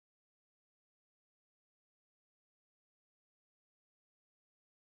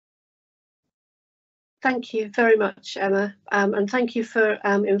Thank you very much, Emma, and thank you for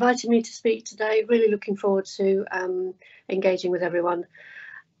inviting me to speak today. Really looking forward to engaging with everyone.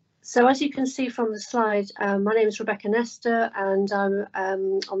 So as you can see from the slide, my name is Rebecca Nestor, and I'm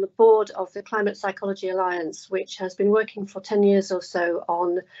on the board of the Climate Psychology Alliance, which has been working for 10 years or so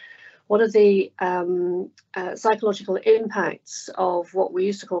on what are the psychological impacts of what we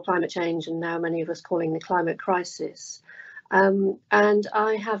used to call climate change and now many of us calling the climate crisis. And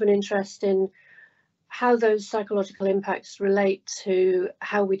I have an interest in how those psychological impacts relate to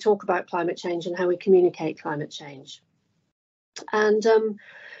how we talk about climate change and how we communicate climate change. And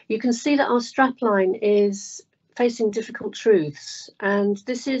you can see that our strapline is facing difficult truths, and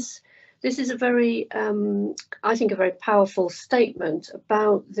this is a very, I think, a very powerful statement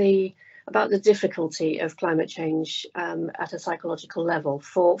about the difficulty of climate change at a psychological level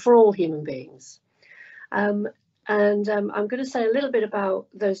for all human beings. And I'm going to say a little bit about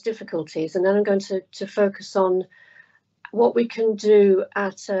those difficulties, and then I'm going to focus on what we can do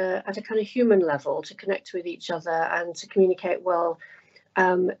at a kind of human level to connect with each other and to communicate well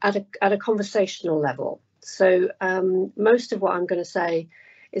at a conversational level. So most of what I'm going to say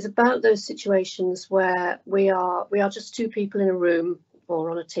is about those situations where we are just two people in a room or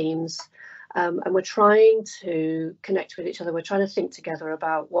on a Teams, and we're trying to connect with each other. We're trying to think together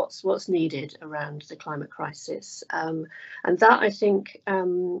about what's needed around the climate crisis, and that, I think,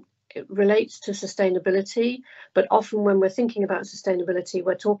 it relates to sustainability. But often when we're thinking about sustainability,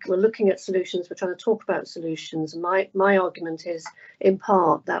 we're looking at solutions. We're trying to talk about solutions. My argument is, in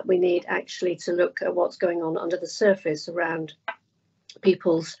part, that we need actually to look at what's going on under the surface around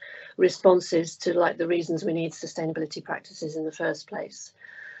people's responses to, like, the reasons we need sustainability practices in the first place.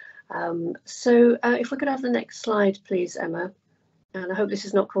 So if we could have the next slide, please, Emma. And I hope this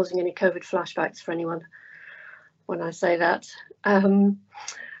is not causing any COVID flashbacks for anyone when I say that.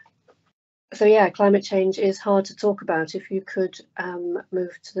 So yeah, climate change is hard to talk about. If you could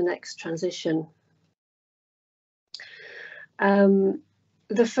move to the next transition.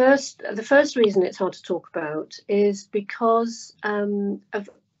 The first reason it's hard to talk about is because of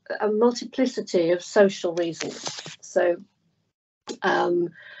a multiplicity of social reasons. So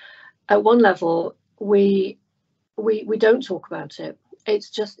at one level, we don't talk about it.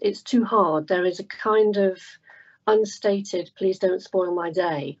 It's too hard. There is a kind of unstated, please don't spoil my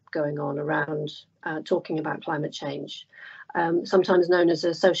day going on around talking about climate change, sometimes known as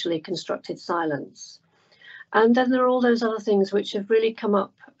a socially constructed silence. And then there are all those other things which have really come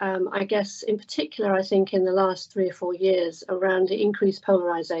up, I guess, in particular, I think, in the last 3 or 4 years around the increased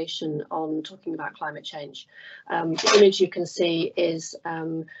polarisation on talking about climate change. The image you can see is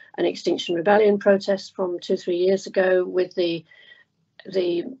an Extinction Rebellion protest from 2 or 3 years ago with the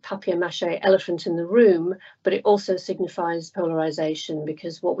papier-mâché elephant in the room, but it also signifies polarisation,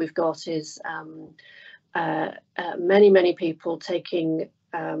 because what we've got is many people taking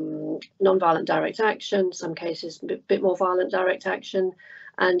non-violent direct action, some cases a bit more violent direct action,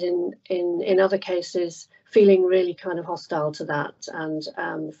 and in other cases feeling really kind of hostile to that and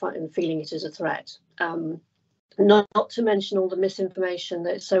feeling it as a threat. Not to mention all the misinformation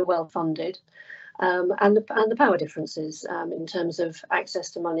that is so well funded, and the power differences in terms of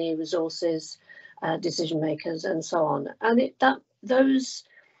access to money, resources, decision makers, and so on. And those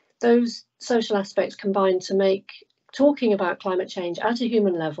social aspects combine to make talking about climate change at a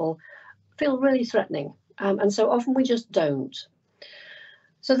human level feel really threatening, and so often we just don't.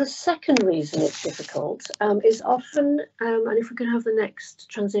 So the second reason it's difficult is often, and if we could have the next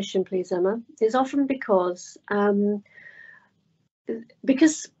transition, please, Emma, is often because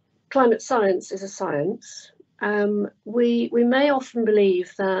climate science is a science. We may often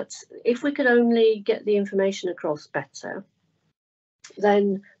believe that if we could only get the information across better,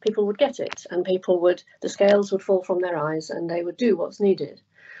 then people would get it, and the scales would fall from their eyes and they would do what's needed.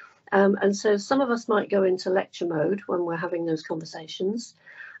 And so some of us might go into lecture mode when we're having those conversations.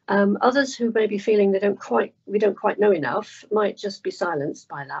 Others who may be feeling we don't quite know enough might just be silenced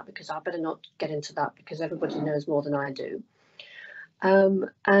by that, because I better not get into that because everybody knows more than I do.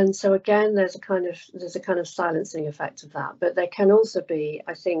 And so again, there's a kind of silencing effect of that. But there can also be,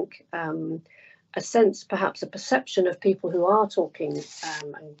 I think, a sense, perhaps a perception of people who are talking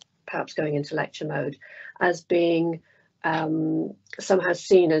and perhaps going into lecture mode as being somehow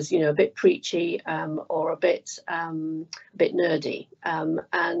seen as, a bit preachy or a bit nerdy.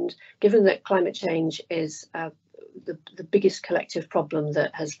 And given that climate change is the biggest collective problem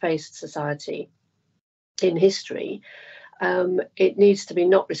that has faced society in history, it needs to be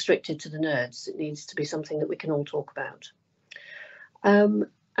not restricted to the nerds. It needs to be something that we can all talk about.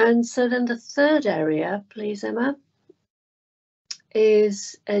 And so then the third area, please, Emma,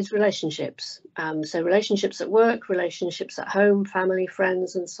 is relationships. So relationships at work, relationships at home, family,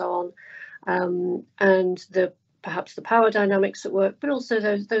 friends, and so on, and perhaps the power dynamics at work, but also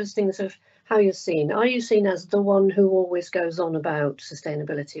those things of how you're seen. Are you seen as the one who always goes on about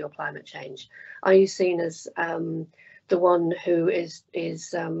sustainability or climate change? Are you seen as the one who is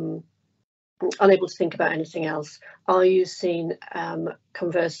unable to think about anything else? Are you seen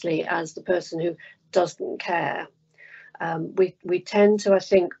conversely as the person who doesn't care? We tend to, I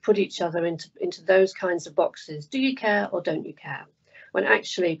think, put each other into those kinds of boxes. Do you care or don't you care? When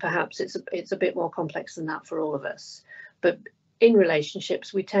actually perhaps it's a bit more complex than that for all of us. But in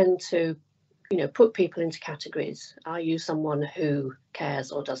relationships, we tend to, put people into categories. Are you someone who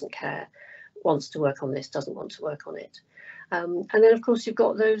cares or doesn't care, wants to work on this, doesn't want to work on it? And then, of course, you've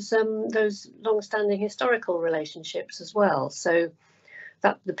got those long-standing historical relationships as well. So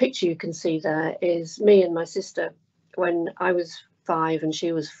that the picture you can see there is me and my sister when I was 5 and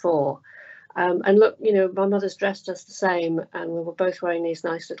she was 4. And look, my mother's dressed us the same, and we were both wearing these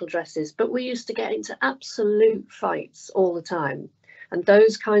nice little dresses, but we used to get into absolute fights all the time. And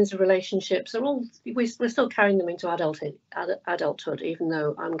those kinds of relationships are we're still carrying them into adulthood, even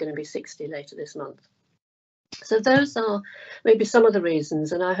though I'm going to be 60 later this month. So those are maybe some of the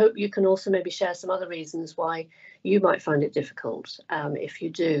reasons, and I hope you can also maybe share some other reasons why you might find it difficult. If you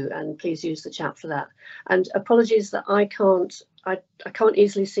do, and please use the chat for that. And apologies that I can't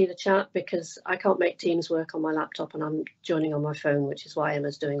easily see the chat because I can't make Teams work on my laptop, and I'm joining on my phone, which is why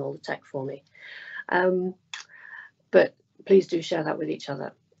Emma's doing all the tech for me. But please do share that with each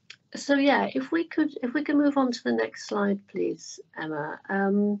other. So yeah, if we could move on to the next slide, please,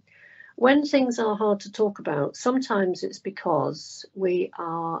 Emma. When things are hard to talk about, sometimes it's because we're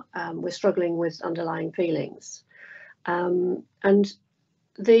struggling with underlying feelings. And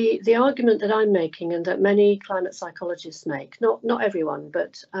the argument that I'm making, and that many climate psychologists make, not everyone,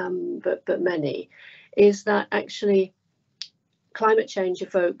 but many, is that actually climate change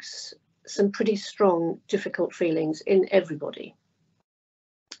evokes some pretty strong, difficult feelings in everybody.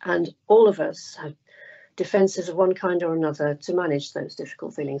 And all of us have defenses of one kind or another to manage those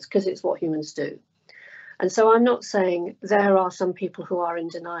difficult feelings, because it's what humans do. And so I'm not saying there are some people who are in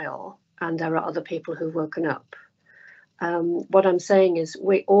denial and there are other people who've woken up. What I'm saying is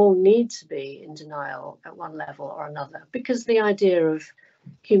we all need to be in denial at one level or another, because the idea of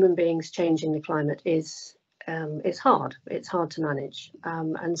human beings changing the climate is hard. It's hard to manage.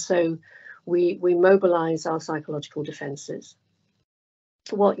 And so we mobilize our psychological defenses.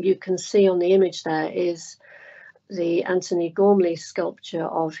 What you can see on the image there is the Antony Gormley sculpture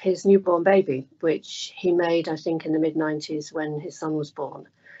of his newborn baby, which he made, I think, in the mid-90s when his son was born.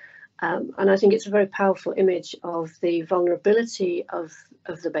 And I think it's a very powerful image of the vulnerability of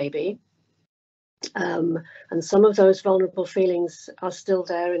the baby. And some of those vulnerable feelings are still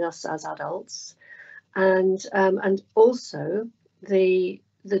there in us as adults. And also the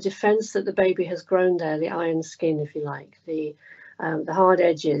defense that the baby has grown there, the iron skin, if you like, the hard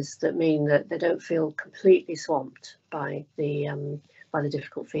edges that mean that they don't feel completely swamped by the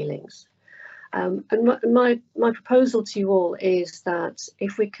difficult feelings. And my proposal to you all is that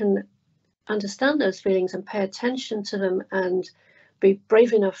if we can understand those feelings and pay attention to them and be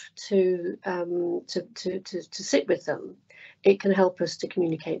brave enough to sit with them, it can help us to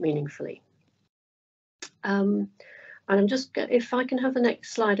communicate meaningfully. And I'm just, if I can have the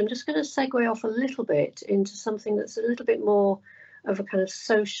next slide, I'm just going to segue off a little bit into something that's a little bit more of a kind of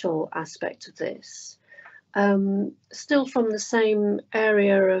social aspect of this. Still from the same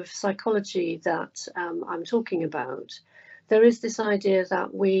area of psychology that I'm talking about, there is this idea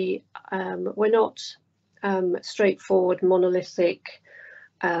that we're not straightforward, monolithic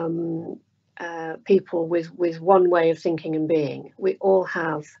people with one way of thinking and being. We all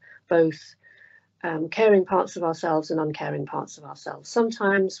have both caring parts of ourselves and uncaring parts of ourselves.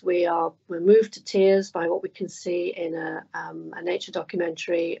 Sometimes we're moved to tears by what we can see in a nature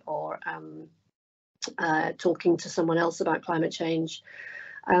documentary or talking to someone else about climate change.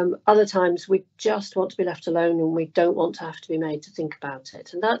 Other times we just want to be left alone and we don't want to have to be made to think about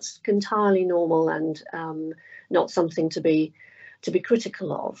it. And that's entirely normal and not something to be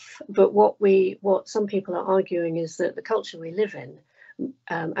critical of. But what some people are arguing is that the culture we live in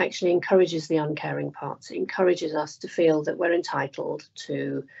actually encourages the uncaring parts. It encourages us to feel that we're entitled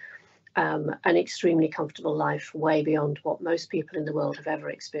to an extremely comfortable life way beyond what most people in the world have ever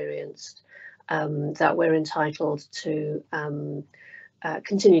experienced, that we're entitled to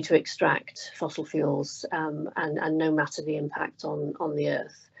continue to extract fossil fuels and no matter the impact on the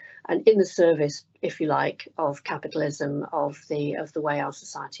earth. and in the service, if you like, of capitalism, of the way our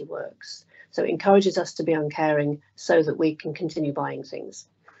society works. So it encourages us to be uncaring so that we can continue buying things.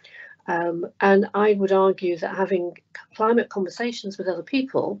 And I would argue that having climate conversations with other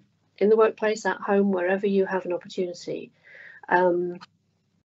people in the workplace, at home, wherever you have an opportunity,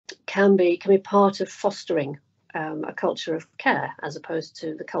 can be part of fostering a culture of care as opposed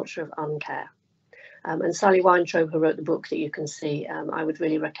to the culture of uncare. And Sally Weintraub, who wrote the book that you can see, I would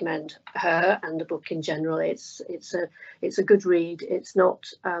really recommend her and the book in general. It's a good read. It's not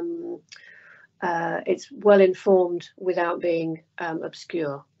it's well informed without being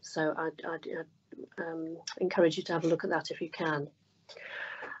obscure. So I'd encourage you to have a look at that if you can.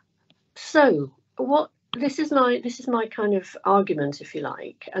 So this is my kind of argument, if you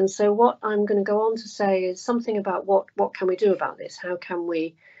like. And so what I'm going to go on to say is something about what can we do about this? How can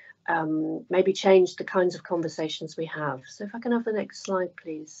we maybe change the kinds of conversations we have? So if I can have the next slide,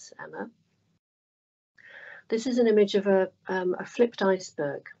 please, Emma. This is an image of a flipped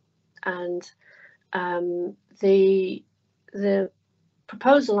iceberg, and the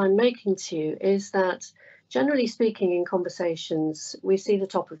proposal I'm making to you is that, generally speaking, in conversations, we see the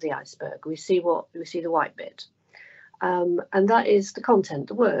top of the iceberg. We see the white bit, and that is the content,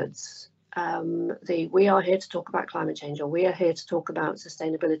 the words. We are here to talk about climate change, or we are here to talk about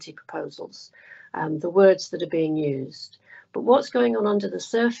sustainability proposals, the words that are being used. But what's going on under the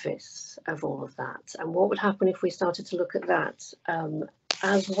surface of all of that, and what would happen if we started to look at that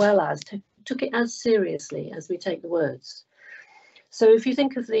as well as took it as seriously as we take the words? So if you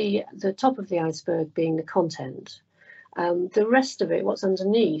think of the top of the iceberg being the content, the rest of it, what's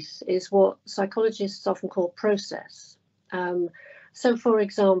underneath, is what psychologists often call process. So, for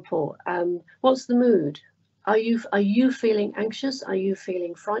example, what's the mood? Are you feeling anxious? Are you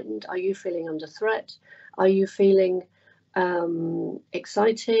feeling frightened? Are you feeling under threat? Are you feeling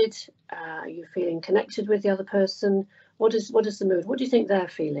excited? Are you feeling connected with the other person? What is the mood? What do you think they're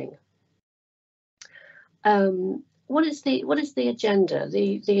feeling? What is the agenda?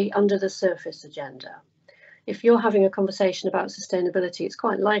 The under the surface agenda. If you're having a conversation about sustainability, it's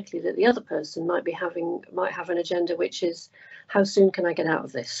quite likely that the other person might have an agenda which is, how soon can I get out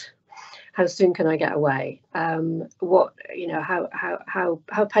of this? How soon can I get away? How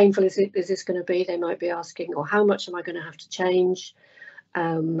painful is this going to be? They might be asking, or how much am I going to have to change?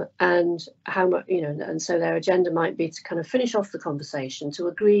 And how much, and so their agenda might be to kind of finish off the conversation, to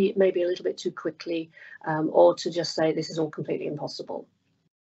agree maybe a little bit too quickly, or to just say this is all completely impossible.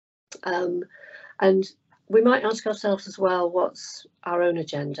 And we might ask ourselves as well, what's our own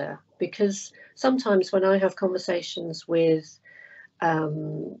agenda? Because sometimes when I have conversations with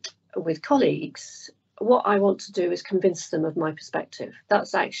colleagues, what I want to do is convince them of my perspective.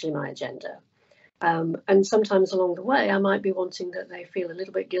 That's actually my agenda. And sometimes along the way, I might be wanting that they feel a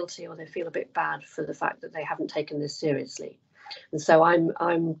little bit guilty, or they feel a bit bad for the fact that they haven't taken this seriously. And so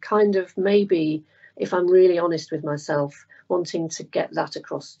I'm kind of, maybe, if I'm really honest with myself, wanting to get that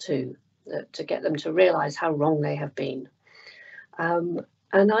across too, to get them to realise how wrong they have been. And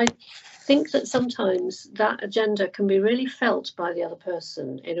I think that sometimes that agenda can be really felt by the other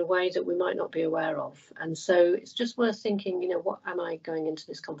person in a way that we might not be aware of. And so it's just worth thinking, what am I going into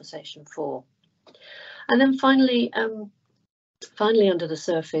this conversation for? And then finally under the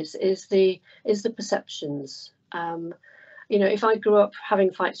surface is the perceptions. If I grew up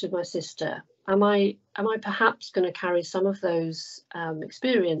having fights with my sister, am I perhaps going to carry some of those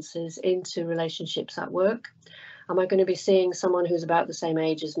experiences into relationships at work? Am I going to be seeing someone who's about the same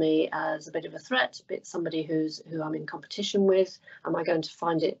age as me as a bit of a threat, somebody who I'm in competition with? Am I going to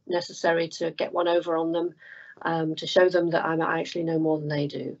find it necessary to get one over on them, to show them that I actually know more than they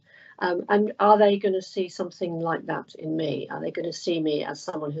do? And are they going to see something like that in me? Are they going to see me as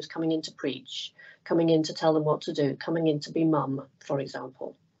someone who's coming in to preach, coming in to tell them what to do, coming in to be mum, for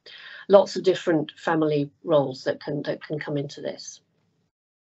example? Lots of different family roles that can come into this.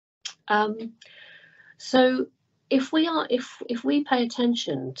 So if we pay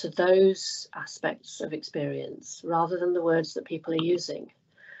attention to those aspects of experience rather than the words that people are using,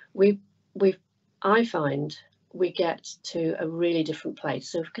 I find we get to a really different place.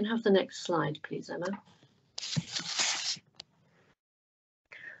 So if we can have the next slide, please, Emma.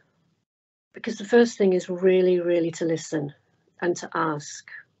 Because the first thing is really, really to listen and to ask.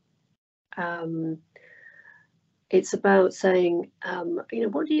 It's about saying,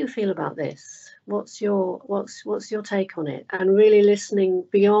 what do you feel about this? What's your take on it? And really listening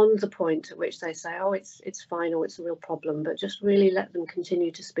beyond the point at which they say, oh, it's fine, or it's a real problem, but just really let them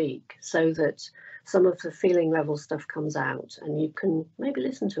continue to speak, so that some of the feeling level stuff comes out, and you can maybe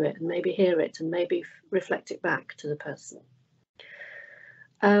listen to it and maybe hear it and maybe reflect it back to the person.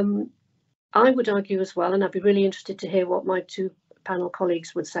 I would argue as well, and I'd be really interested to hear what my two panel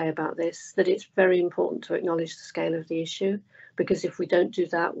colleagues would say about this, that it's very important to acknowledge the scale of the issue, because if we don't do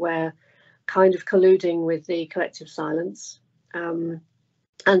that, we're kind of colluding with the collective silence, and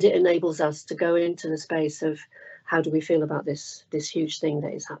it enables us to go into the space of how do we feel about this huge thing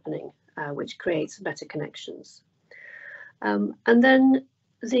that is happening, which creates better connections. And then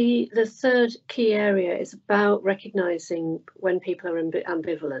the third key area is about recognizing when people are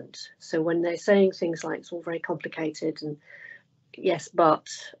ambivalent. So when they're saying things like it's all very complicated and yes, but,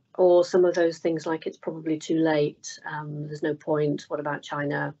 or some of those things like it's probably too late, there's no point, what about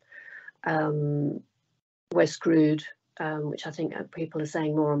China, we're screwed, which I think people are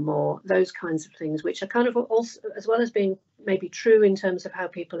saying more and more, those kinds of things, which are kind of also, as well as being maybe true in terms of how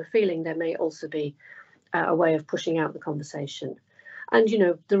people are feeling, there may also be a way of pushing out the conversation. And, you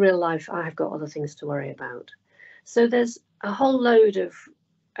know, the real life, I've got other things to worry about. So there's a whole load of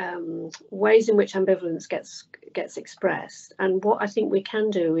ways in which ambivalence gets expressed. And what I think we can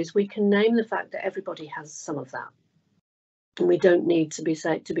do is we can name the fact that everybody has some of that. And we don't need to be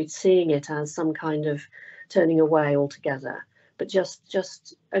seeing it as some kind of turning away altogether, but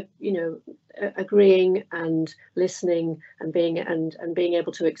just you know, agreeing and listening and being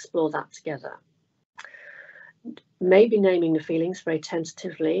able to explore that together. Maybe naming the feelings very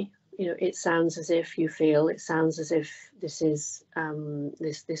tentatively. You know, it sounds as if you feel, it sounds as if this is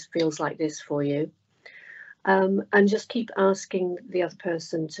this feels like this for you, and just keep asking the other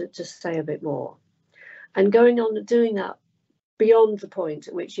person to say a bit more, and going on and doing that beyond the point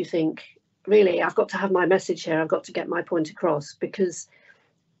at which you think, really, I've got to have my message here, I've got to get my point across, because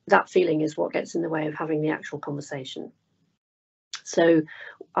that feeling is what gets in the way of having the actual conversation. So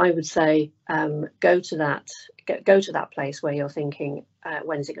I would say go to that place where you're thinking,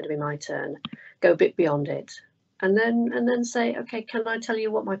 when is it going to be my turn? Go a bit beyond it, and then say, okay, can I tell you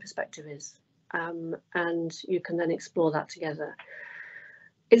what my perspective is? And you can then explore that together.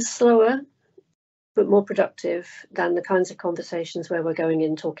 It's slower, but more productive than the kinds of conversations where we're going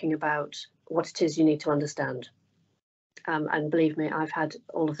in talking about what it is you need to understand. And believe me, I've had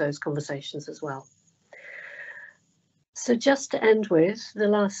all of those conversations as well. So just to end with, the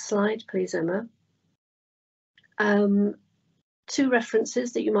last slide, please, Emma. Two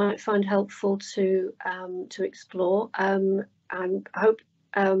references that you might find helpful to explore. I hope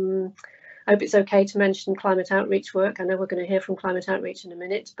it's okay to mention climate outreach work. I know we're going to hear from Climate Outreach in a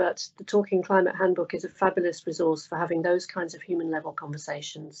minute, but the Talking Climate Handbook is a fabulous resource for having those kinds of human level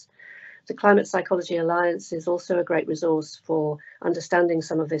conversations. The Climate Psychology Alliance is also a great resource for understanding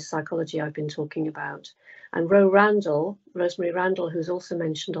some of this psychology I've been talking about. And Rosemary Randall, who's also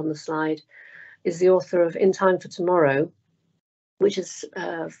mentioned on the slide, is the author of In Time for Tomorrow, which is 6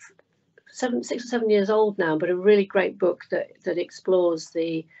 or 7 years old now, but a really great book that explores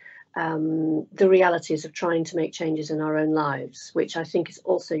the realities of trying to make changes in our own lives, which I think is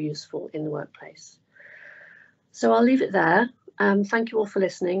also useful in the workplace. So I'll leave it there. Thank you all for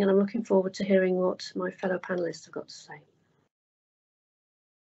listening, and I'm looking forward to hearing what my fellow panelists have got to say.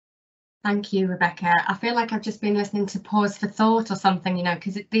 Thank you, Rebecca. I feel like I've just been listening to Pause for Thought or something, you know,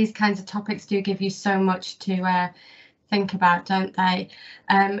 because these kinds of topics do give you so much to think about, don't they?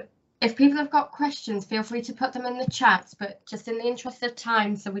 If people have got questions, feel free to put them in the chat, but just in the interest of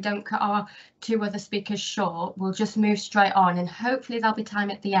time, so we don't cut our two other speakers short, we'll just move straight on, and hopefully there'll be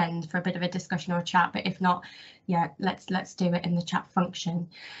time at the end for a bit of a discussion or a chat, but if not, yeah, let's do it in the chat function.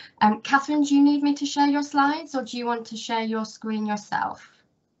 Catherine, do you need me to share your slides, or do you want to share your screen yourself?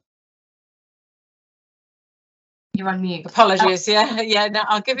 You're on mute. Apologies. Yeah. No,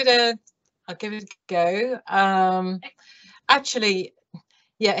 I'll give it a go. Actually,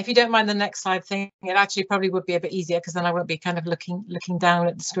 yeah, if you don't mind the next slide thing, it actually probably would be a bit easier, because then I won't be kind of looking down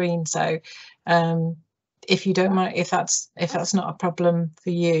at the screen. So if you don't mind, if that's not a problem for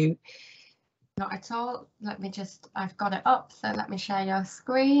you. Not at all. Let me just, I've got it up, so let me share your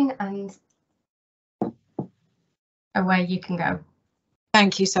screen and away you can go.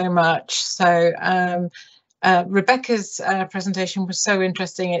 Thank you so much. So Rebecca's presentation was so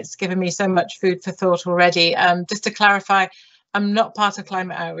interesting. It's given me so much food for thought already. Just to clarify, I'm not part of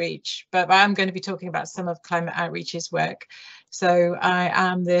Climate Outreach, but I am going to be talking about some of Climate Outreach's work. So I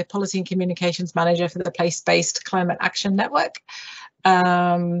am the Policy and Communications Manager for the Place-Based Climate Action Network.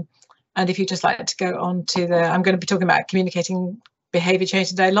 And if you'd just like to go on to I'm going to be talking about communicating behaviour change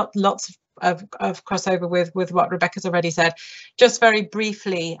today. Lots of crossover with what Rebecca's already said. Just very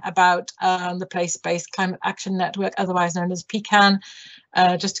briefly about the Place-Based Climate Action Network, otherwise known as PCAN.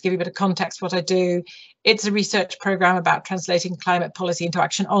 Just to give you a bit of context what I do. It's a research programme about translating climate policy into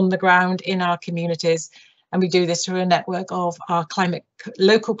action on the ground in our communities. And we do this through a network of our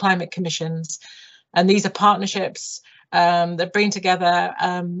local climate commissions. And these are partnerships that bring together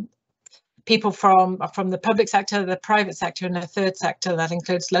people from the public sector, the private sector, and the third sector. That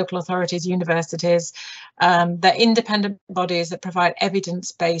includes local authorities, universities. They're independent bodies that provide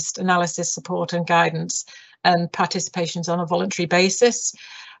evidence-based analysis, support and guidance and participations on a voluntary basis.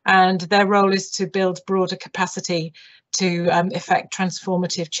 And their role is to build broader capacity to effect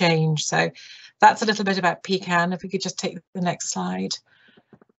transformative change. So that's a little bit about PCAN. If we could just take the next slide.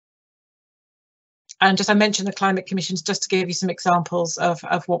 And just I mentioned the climate commissions just to give you some examples of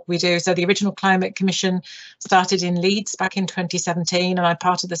what we do. So the original climate commission started in Leeds back in 2017, and I'm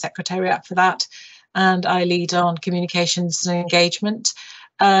part of the secretariat for that. And I lead on communications and engagement.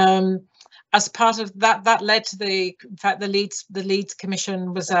 As part of that, that led to the fact the Leeds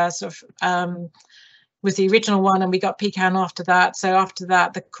Commission was a sort of was the original one, and we got PCAN after that. So after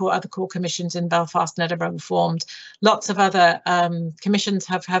that, the other core commissions in Belfast and Edinburgh were formed. Lots of other commissions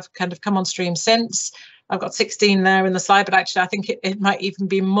have kind of come on stream since. I've got 16 there in the slide, but actually I think it might even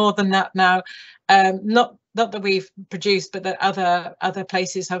be more than that now. Not that we've produced, but that other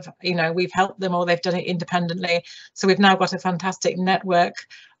places have, you know, we've helped them or they've done it independently. So we've now got a fantastic network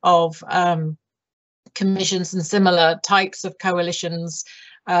of commissions and similar types of coalitions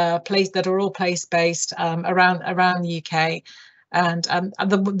that are all place-based around the UK. And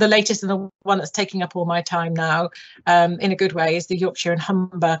the latest and the one that's taking up all my time now, in a good way, is the Yorkshire and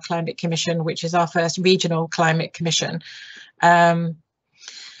Humber Climate Commission, which is our first regional climate commission.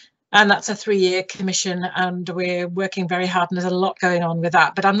 And that's a 3-year commission, and we're working very hard, and there's a lot going on with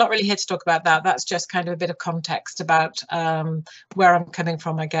that. But I'm not really here to talk about that. That's just kind of a bit of context about where I'm coming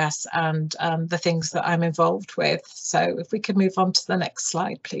from, I guess, and the things that I'm involved with. So if we could move on to the next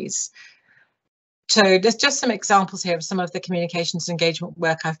slide, please. So there's just some examples here of some of the communications engagement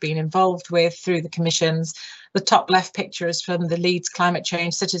work I've been involved with through the commissions. The top left picture is from the Leeds Climate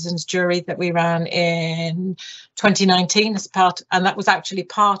Change Citizens Jury that we ran in 2019 as part, and that was actually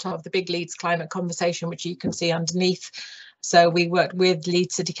part of the big Leeds climate conversation, which you can see underneath. So we worked with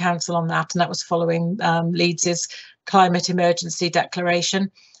Leeds City Council on that, and that was following Leeds's climate emergency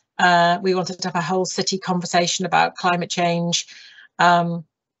declaration. We wanted to have a whole city conversation about climate change.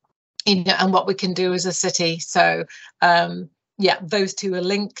 You know, and what we can do as a city. So yeah, those two are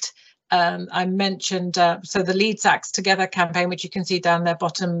linked. I mentioned so the Leeds Acts Together campaign, which you can see down there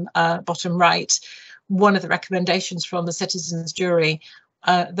bottom right. One of the recommendations from the Citizens Jury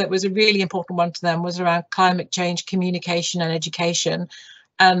that was a really important one to them was around climate change communication and education.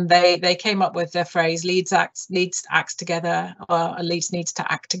 And they came up with their phrase Leeds acts together, or Leeds needs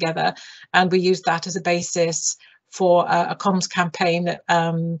to act together, and we used that as a basis for a comms campaign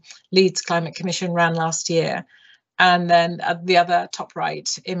that Leeds Climate Commission ran last year. And then the other top right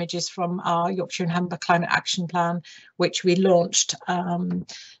images from our Yorkshire and Humber Climate Action Plan, which we launched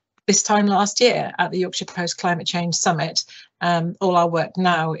this time last year at the Yorkshire Post Climate Change Summit. All our work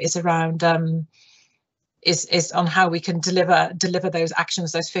now is around is on how we can deliver those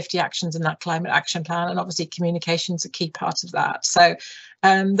actions, those 50 actions in that climate action plan, and obviously communication's a key part of that. So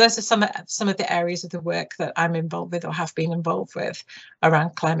those are some of the areas of the work that I'm involved with or have been involved with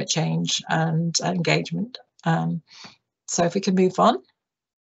around climate change and engagement. So if we can move on.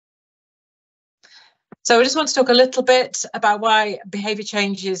 So I just want to talk a little bit about why behaviour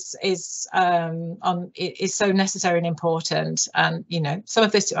change is so necessary and important. And you know, some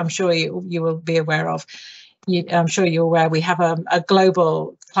of this I'm sure you will be aware of. I'm sure you're aware we have a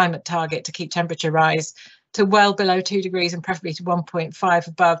global climate target to keep temperature rise to well below 2 degrees and preferably to 1.5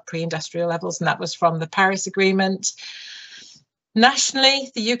 above pre-industrial levels, and that was from the Paris Agreement.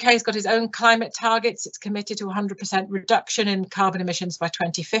 Nationally, the UK has got its own climate targets. It's committed to 100% reduction in carbon emissions by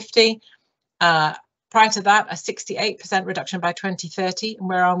 2050. Prior to that, a 68% reduction by 2030. And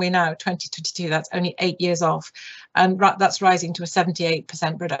where are we now? 2022, that's only 8 years off. And that's rising to a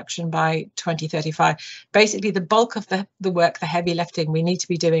 78% reduction by 2035. Basically, the bulk of the work, the heavy lifting we need to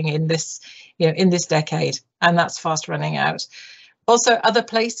be doing in this, in this decade, and that's fast running out. Also, other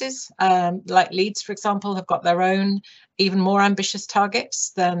places like Leeds, for example, have got their own even more ambitious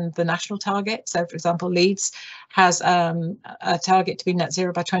targets than the national target. So, for example, Leeds has a target to be net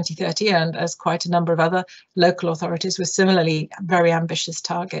zero by 2030, and as quite a number of other local authorities with similarly very ambitious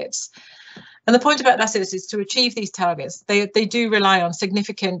targets. And the point about that is to achieve these targets, they do rely on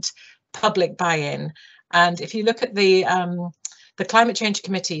significant public buy-in. And if you look at the Climate Change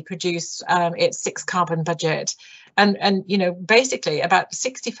Committee produced its 6 carbon budget. And basically about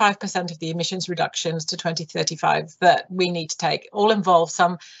 65% of the emissions reductions to 2035 that we need to take all involve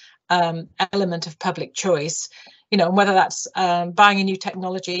some element of public choice, and whether that's buying a new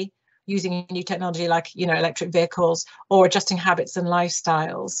technology using new technology like, you know, electric vehicles, or adjusting habits and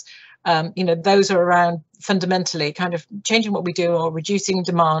lifestyles. You know, those are around fundamentally kind of changing what we do or reducing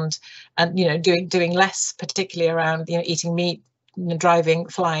demand, and, you know, doing less, particularly around, you know, eating meat, you know, driving,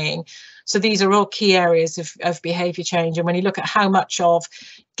 flying. So these are all key areas of behaviour change. And when you look at how much of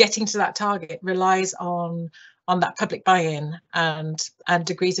getting to that target relies on that public buy-in and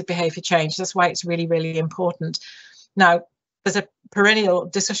degrees of behaviour change, that's why it's really, really important. Now, there's a perennial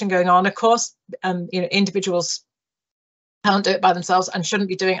discussion going on, of course. You know, individuals can't do it by themselves and shouldn't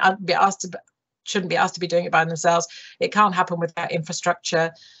be asked to be doing it by themselves. It can't happen without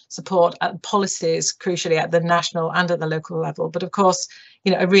infrastructure support and policies, crucially at the national and at the local level. But of course,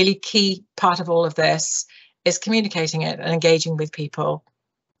 you know, a really key part of all of this is communicating it and engaging with people.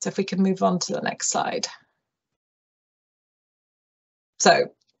 So if we can move on to the next slide. So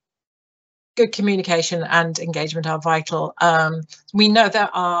good communication and engagement are vital. We know there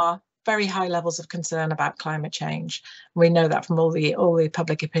are very high levels of concern about climate change. We know that from all the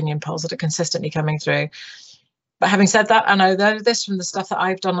public opinion polls that are consistently coming through. But having said that, I know this from the stuff that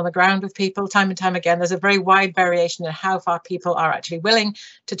I've done on the ground with people time and time again, there's a very wide variation in how far people are actually willing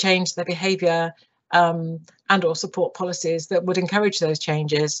to change their behaviour and or support policies that would encourage those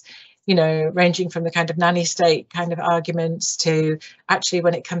changes. You know, ranging from the kind of nanny state kind of arguments to actually,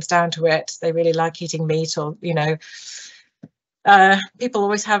 when it comes down to it, they really like eating meat, or, you know, people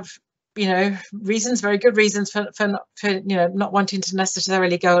always have, you know, reasons, very good reasons for you know, not wanting to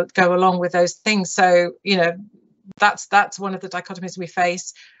necessarily go along with those things. So, you know, that's one of the dichotomies we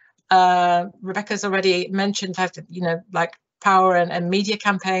face. Rebecca's already mentioned that, you know, like power and media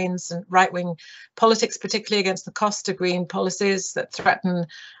campaigns and right-wing politics, particularly against the cost of green policies that threaten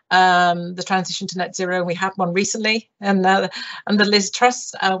the transition to net zero. We had one recently, and the Liz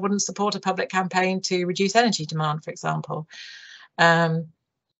Truss wouldn't support a public campaign to reduce energy demand, for example.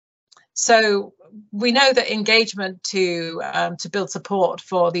 So we know that engagement to build support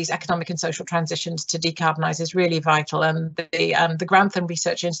for these economic and social transitions to decarbonise is really vital, and the Grantham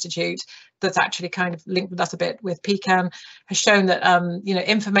Research Institute, that's actually kind of linked with us a bit with PCAN, has shown that you know,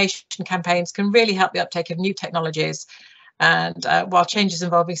 information campaigns can really help the uptake of new technologies, and while changes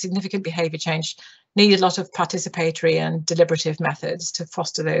involving significant behaviour change need a lot of participatory and deliberative methods to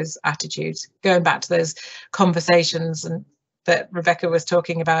foster those attitudes. Going back to those conversations and that Rebecca was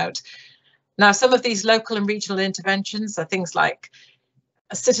talking about. Now, some of these local and regional interventions are things like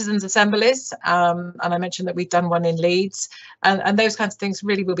citizens' assemblies, and I mentioned that we've done one in Leeds, and those kinds of things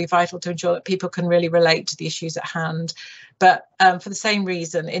really will be vital to ensure that people can really relate to the issues at hand. But for the same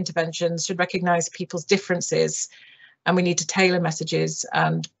reason, interventions should recognise people's differences, and we need to tailor messages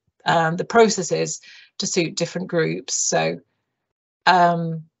and the processes to suit different groups. So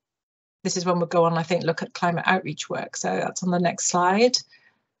this is when we'll go on, I think, look at climate outreach work. So that's on the next slide.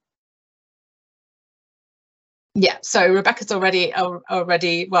 Yeah, so Rebecca's already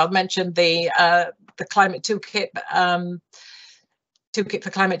well mentioned the climate toolkit, toolkit for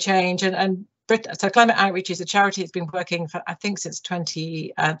climate change, and so Climate Outreach is a charity that's been working for, I think, since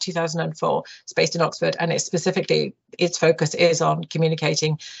 2004. It's based in Oxford, and it's specifically, its focus is on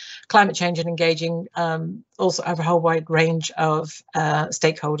communicating climate change and engaging also over a whole wide range of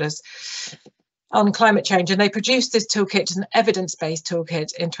stakeholders on climate change. And they produced this toolkit, an evidence-based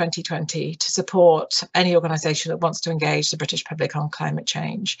toolkit, in 2020 to support any organisation that wants to engage the British public on climate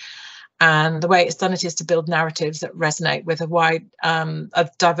change. And the way it's done it is to build narratives that resonate with a wide, a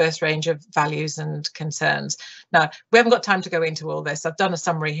diverse range of values and concerns. Now, we haven't got time to go into all this. I've done a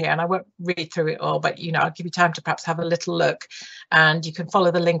summary here, and I won't read through it all, but, you know, I'll give you time to perhaps have a little look, and you can follow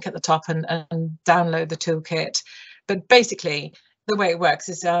the link at the top and download the toolkit. But basically, the way it works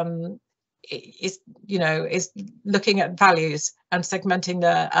is looking at values and segmenting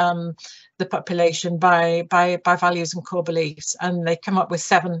the population by values and core beliefs, and they come up with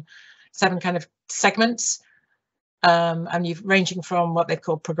seven kind of segments, and you've ranging from what they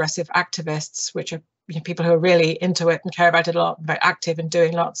call progressive activists, which are, you know, people who are really into it and care about it a lot, very active and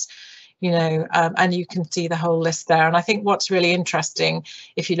doing lots, you know, and you can see the whole list there. And I think what's really interesting,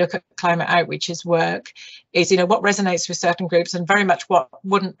 if you look at Climate Outreach's work, is, you know, what resonates with certain groups and very much what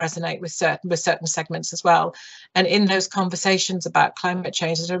wouldn't resonate with certain segments as well. And in those conversations about climate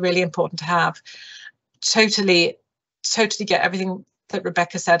change that are really important to have, totally get everything that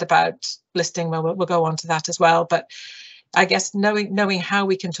Rebecca said about listening. Well, we'll go on to that as well. But I guess knowing how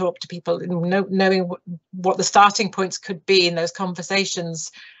we can talk to people, knowing what the starting points could be in those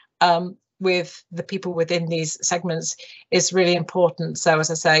conversations with the people within these segments is really important. So, as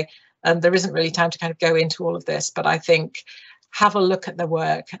I say, there isn't really time to kind of go into all of this, but I think have a look at the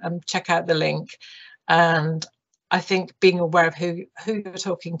work and check out the link, and I think being aware of who you're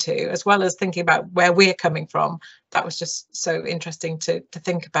talking to, as well as thinking about where we're coming from, that was just so interesting to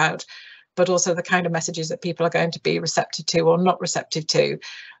think about, but also the kind of messages that people are going to be receptive to or not receptive to,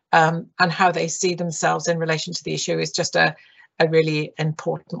 and how they see themselves in relation to the issue is just a really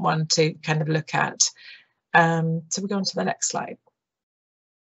important one to kind of look at. So we go on to the next slide.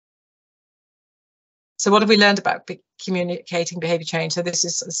 So what have we learned about communicating behaviour change? So this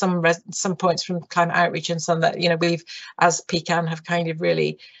is some points from climate outreach, and some that we've, as PCAN, have kind of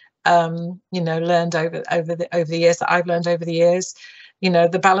really learned over the years, that I've learned over the years.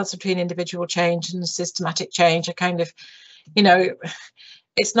 The balance between individual change and systematic change are kind of,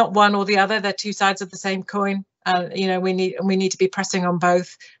 it's not one or the other. They're two sides of the same coin. We need to be pressing on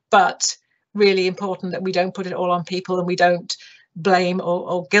both, but really important that we don't put it all on people, and we don't blame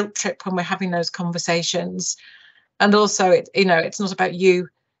or guilt trip when we're having those conversations. And also, it's not about you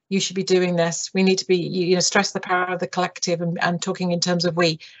should be doing this. We need to be, stress the power of the collective, and talking in terms of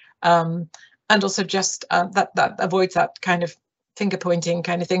we, and also just that avoids that kind of finger pointing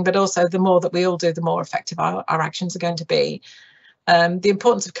kind of thing. But also, the more that we all do, the more effective our actions are going to be. The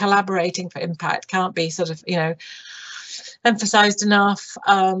importance of collaborating for impact can't be sort of emphasized enough.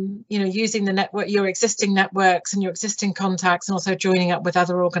 Using the network, your existing networks and your existing contacts, and also joining up with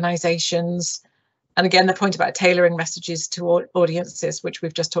other organizations. And again, the point about tailoring messages to audiences, which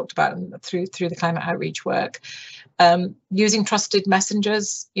we've just talked about through the climate outreach work. Using trusted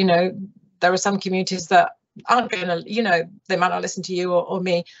messengers. There are some communities that aren't going to, they might not listen to you or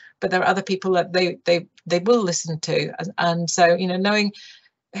me, but there are other people that they will listen to. And so, knowing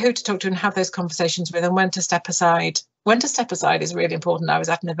who to talk to and have those conversations with, and when to step aside. When to step aside is really important. I was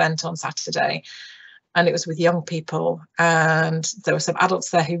at an event on Saturday, and it was with young people, and there were some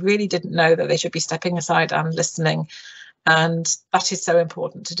adults there who really didn't know that they should be stepping aside and listening, and that is so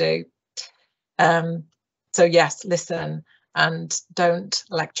important to do. So yes, listen, and don't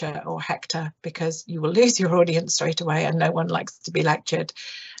lecture or hector, because you will lose your audience straight away, and no one likes to be lectured.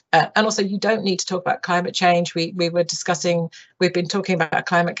 And also, you don't need to talk about climate change. We've been talking about a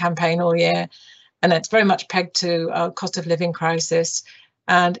climate campaign all year, and it's very much pegged to a cost of living crisis.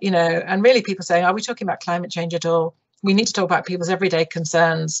 And, and really people saying, are we talking about climate change at all? We need to talk about people's everyday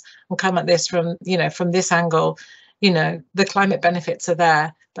concerns and come at this from this angle. The climate benefits are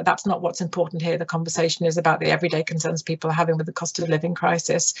there, but that's not what's important here. The conversation is about the everyday concerns people are having with the cost of living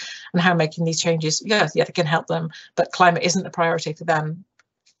crisis, and how making these changes, yeah, they can help them, but climate isn't the priority for them.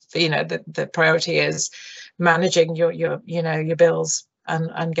 The priority is managing your bills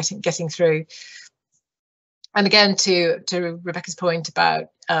and getting through. And again, to Rebecca's point about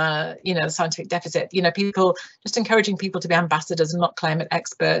the scientific deficit, people, just encouraging people to be ambassadors and not climate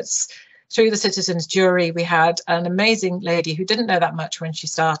experts. Through the citizens jury, we had an amazing lady who didn't know that much when she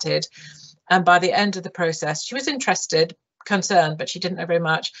started, and by the end of the process, she was interested, concerned, but she didn't know very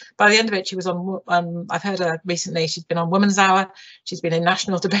much. By the end of it, she was on, I've heard her recently, she's been on Women's Hour, she's been in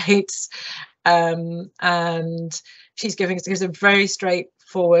national debates, and she gives a very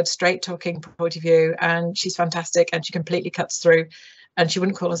straightforward, straight talking point of view, and she's fantastic, and she completely cuts through, and she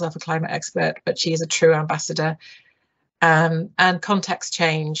wouldn't call herself a climate expert, but she is a true ambassador. And context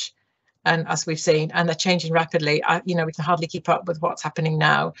change, and as we've seen, and they're changing rapidly. We can hardly keep up with what's happening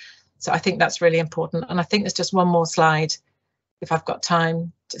now. So I think that's really important. And I think there's just one more slide, if I've got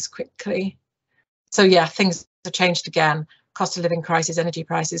time, just quickly. So yeah, things have changed again. Cost of living crisis, energy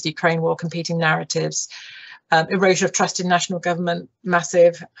prices, Ukraine war, competing narratives, erosion of trust in national government,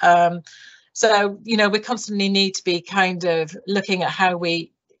 massive. So, we constantly need to be kind of looking at how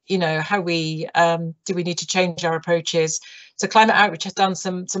we do we need to change our approaches. So climate outreach has done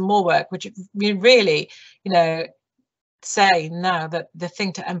some more work, which we really, say now that the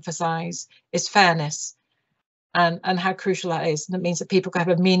thing to emphasize is fairness, and how crucial that is. And it means that people can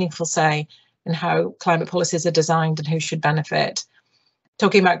have a meaningful say in how climate policies are designed and who should benefit.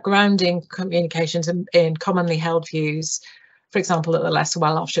 Talking about grounding communications in commonly held views, for example, that the less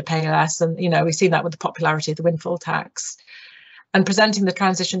well-off should pay less. And, we've seen that with the popularity of the windfall tax. And presenting the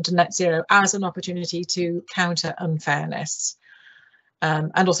transition to net zero as an opportunity to counter unfairness.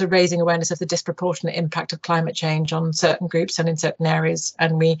 And also raising awareness of the disproportionate impact of climate change on certain groups and in certain areas.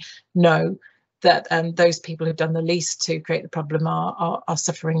 And we know that those people who've done the least to create the problem are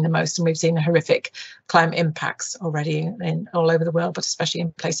suffering the most. And we've seen horrific climate impacts already all over the world, but especially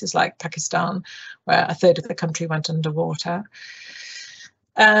in places like Pakistan, where a third of the country went underwater.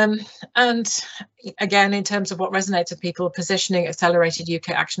 And again, in terms of what resonates with people, positioning accelerated UK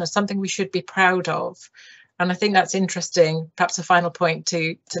action as something we should be proud of. And I think that's interesting, perhaps a final point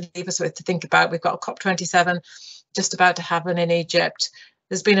to leave us with, to think about. We've got COP27 just about to happen in Egypt.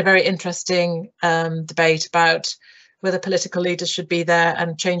 there's been a very interesting debate about whether political leaders should be there,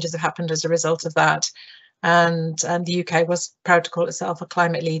 and changes have happened as a result of that. And the UK was proud to call itself a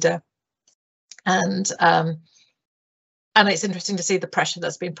climate leader. And it's interesting to see the pressure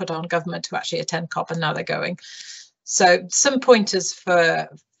that's been put on government to actually attend COP, and now they're going. So some pointers for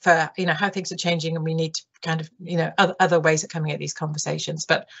how things are changing, and we need to kind of other ways of coming at these conversations.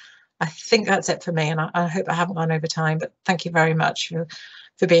 But I think that's it for me, and I hope I haven't gone over time. But thank you very much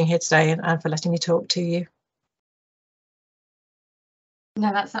for being here today and for letting me talk to you.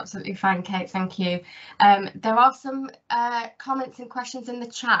 No, that's absolutely fine, Kate. Thank you. There are some comments and questions in the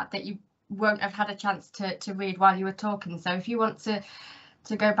chat that you won't have had a chance to read while you were talking. So if you want to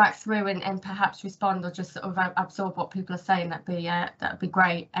go back through and perhaps respond, or just sort of absorb what people are saying, that'd be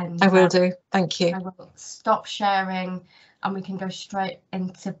great. And I will do. Thank you. I will stop sharing, and we can go straight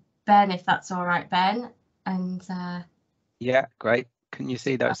into Ben, if that's all right, Ben. And yeah, great. Can you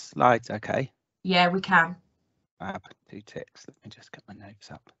see those slides? Okay. Yeah, we can. 2 ticks. Let me just get my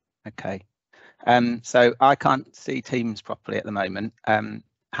notes up. Okay. So I can't see Teams properly at the moment.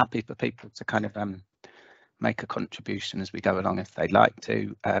 Happy for people to kind of make a contribution as we go along if they'd like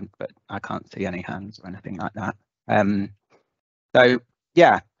to, but I can't see any hands or anything like that. So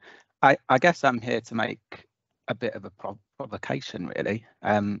yeah, I guess I'm here to make a bit of a provocation, really.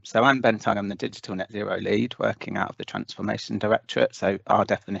 So I'm Ben Tongue, I'm the Digital Net Zero lead working out of the Transformation Directorate. So our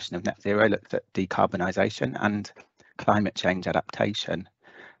definition of net zero looks at decarbonisation and climate change adaptation.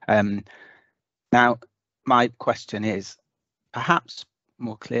 Now, my question is perhaps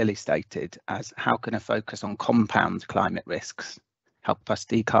more clearly stated as, how can a focus on compound climate risks help us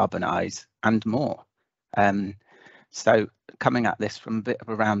decarbonise and more? So coming at this from a bit of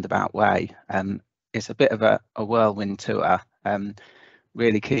a roundabout way, it's a bit of a whirlwind tour.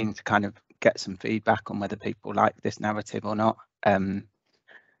 Really keen to kind of get some feedback on whether people like this narrative or not.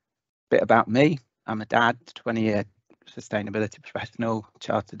 Bit about me, I'm a dad, 20-year sustainability professional,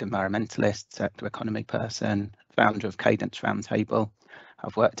 chartered environmentalist, circular economy person, founder of Cadence Roundtable.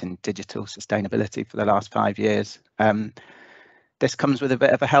 I've worked in digital sustainability for the last 5 years. This comes with a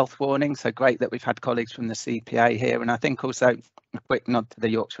bit of a health warning, so great that we've had colleagues from the CPA here, and I think also a quick nod to the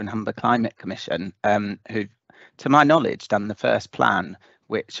Yorkshire and Humber Climate Commission, who, to my knowledge, done the first plan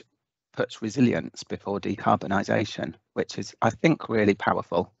which puts resilience before decarbonisation, which is, I think, really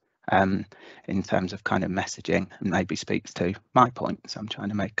powerful in terms of kind of messaging, and maybe speaks to my points I'm trying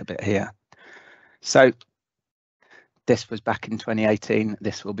to make a bit here. So this was back in 2018.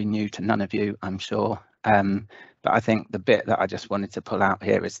 This will be new to none of you, I'm sure. But I think the bit that I just wanted to pull out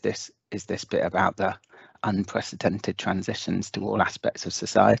here is this bit about the unprecedented transitions to all aspects of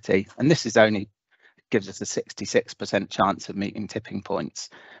society. And this is only gives us a 66% chance of meeting tipping points,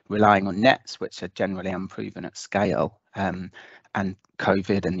 relying on nets, which are generally unproven at scale. And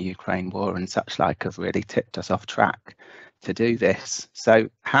COVID and the Ukraine war and such like have really tipped us off track to do this. So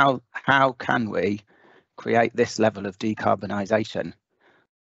how can we create this level of decarbonisation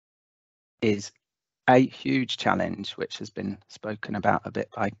is a huge challenge, which has been spoken about a bit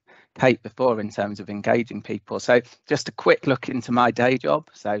by Kate before in terms of engaging people. So just a quick look into my day job.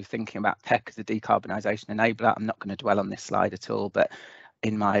 So thinking about tech as a decarbonisation enabler, I'm not going to dwell on this slide at all, but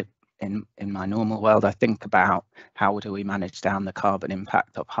in my normal world, I think about how do we manage down the carbon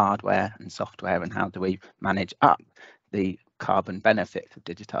impact of hardware and software, and how do we manage up the carbon benefits of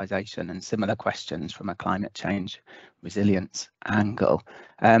digitisation, and similar questions from a climate change resilience angle.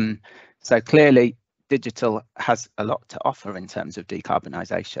 So clearly, digital has a lot to offer in terms of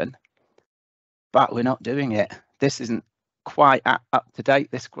decarbonisation, but we're not doing it. This isn't quite up to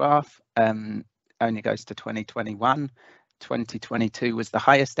date. This graph only goes to 2021. 2022 was the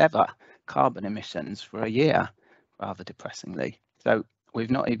highest ever carbon emissions for a year, rather depressingly. So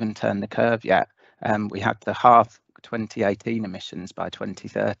we've not even turned the curve yet. We had to halve 2018 emissions by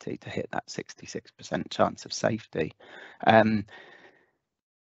 2030 to hit that 66% chance of safety.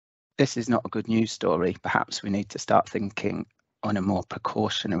 This is not a good news story. Perhaps we need to start thinking on a more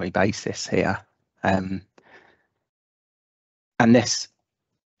precautionary basis here. And this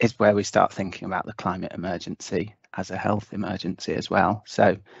is where we start thinking about the climate emergency as a health emergency as well.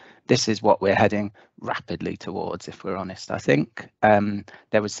 So this is what we're heading rapidly towards, if we're honest, I think.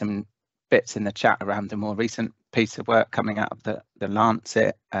 There was some bits in the chat around the more recent piece of work coming out of the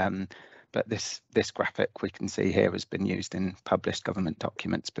Lancet, but this graphic we can see here has been used in published government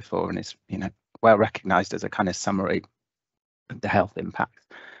documents before, and is well recognised as a kind of summary of the health impacts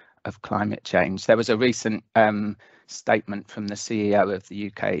of climate change. There was a recent statement from the CEO of the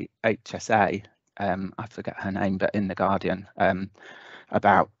UK HSA, I forget her name, but in The Guardian,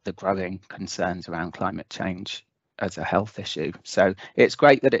 about the growing concerns around climate change as a health issue. So it's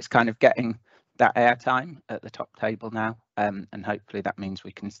great that it's kind of getting that airtime at the top table now, and hopefully that means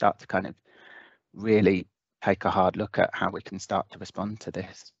we can start to kind of really take a hard look at how we can start to respond to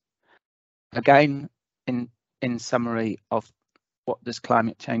this. Again, in summary of what does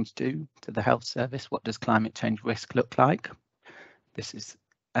climate change do to the health service? What does climate change risk look like? This is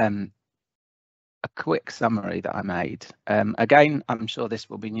a quick summary that I made. Again, I'm sure this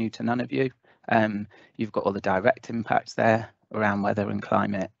will be new to none of you. You've got all the direct impacts there around weather and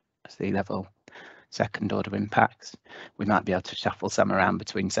climate, sea level, second order impacts. We might be able to shuffle some around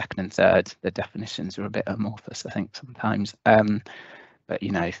between second and third. The definitions are a bit amorphous, I think, sometimes. But,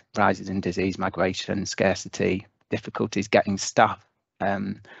 you know, rises in disease, migration, scarcity, difficulties getting stuff,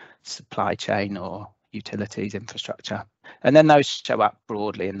 supply chain or utilities, infrastructure. And then those show up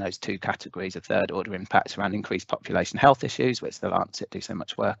broadly in those two categories of third order impacts around increased population health issues, which the Lancet do so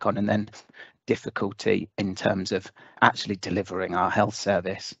much work on, and then difficulty in terms of actually delivering our health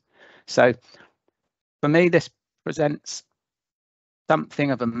service. So for me, this presents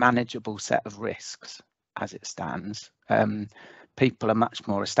something of a manageable set of risks as it stands. People are much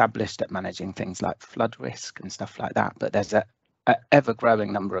more established at managing things like flood risk and stuff like that, but there's a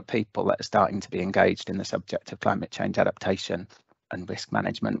ever-growing number of people that are starting to be engaged in the subject of climate change adaptation and risk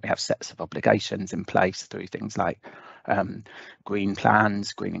management. We have sets of obligations in place through things like green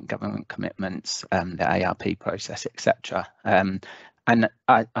plans, green government commitments, the ARP process, etc. And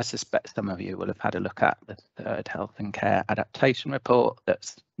I suspect some of you will have had a look at the third health and care adaptation report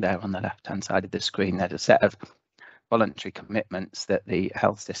that's there on the left-hand side of the screen. There's a set of voluntary commitments that the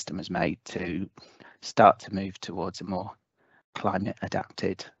health system has made to start to move towards a more climate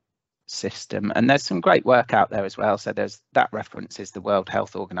adapted system, and there's some great work out there as well. So there's that reference is the World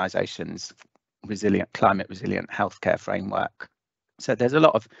Health Organization's climate resilient healthcare framework. So there's a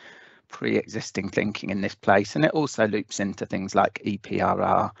lot of pre-existing thinking in this place, and it also loops into things like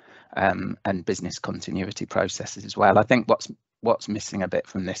EPRR and business continuity processes as well. I think what's missing a bit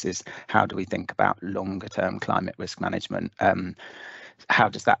from this is how do we think about longer term climate risk management? How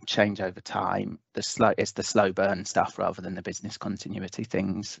does that change over time? It's the slow burn stuff rather than the business continuity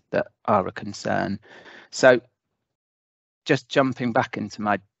things that are a concern. So just jumping back into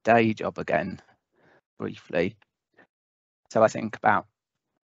my day job again briefly. So I think about,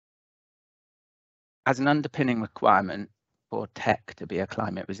 as an underpinning requirement for tech to be a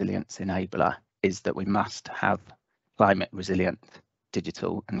climate resilience enabler is that we must have climate resilient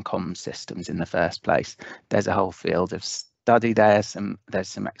digital and comms systems in the first place. There's a whole field of study there, there's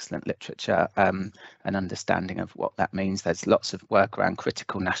some excellent literature and understanding of what that means. There's lots of work around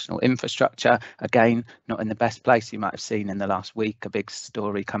critical national infrastructure. Again, not in the best place. You might have seen in the last week a big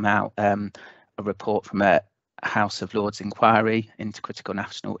story come out, a report from a House of Lords inquiry into critical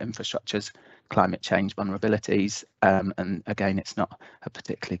national infrastructures, climate change vulnerabilities, and again, it's not a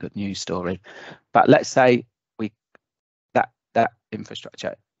particularly good news story. But let's say that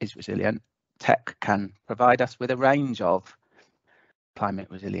infrastructure is resilient. Tech can provide us with a range of climate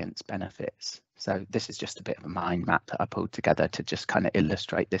resilience benefits. So this is just a bit of a mind map that I pulled together to just kind of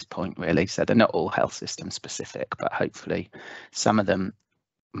illustrate this point, really. So they're not all health system specific, but hopefully some of them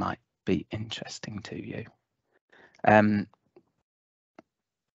might be interesting to you.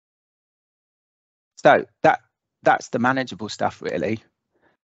 So that's the manageable stuff, really.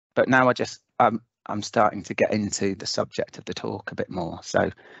 But now I'm starting to get into the subject of the talk a bit more.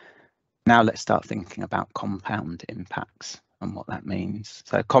 So now let's start thinking about compound impacts and what that means.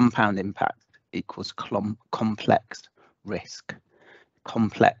 So compound impact equals complex risk.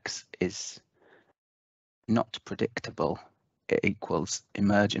 Complex is not predictable. It equals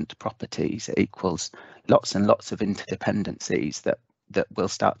emergent properties. It equals lots and lots of interdependencies that will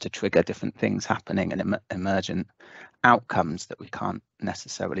start to trigger different things happening and emergent outcomes that we can't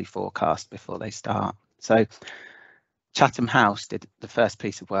necessarily forecast before they start. So Chatham House did the first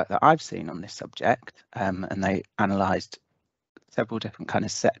piece of work that I've seen on this subject, and they analysed several different kind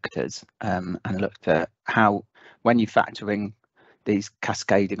of sectors and looked at how, when you factor in these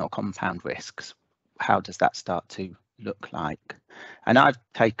cascading or compound risks, how does that start to look like? And I've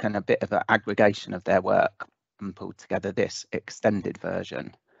taken a bit of an aggregation of their work and pulled together this extended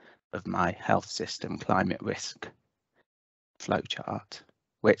version of my health system climate risk flowchart,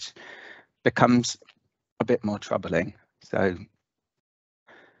 which becomes a bit more troubling. So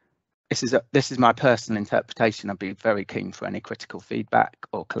this is my personal interpretation. I'd be very keen for any critical feedback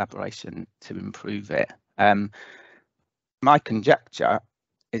or collaboration to improve it. My conjecture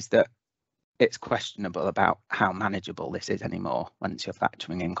is that it's questionable about how manageable this is anymore once you're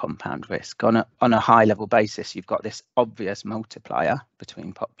factoring in compound risk. On a high level basis, you've got this obvious multiplier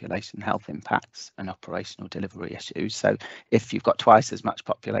between population health impacts and operational delivery issues. So if you've got twice as much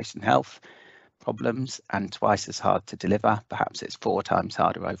population health problems and twice as hard to deliver, perhaps it's 4 times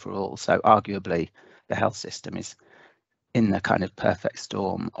harder overall. So arguably the health system is in the kind of perfect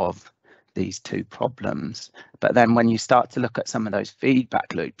storm of these two problems. But then when you start to look at some of those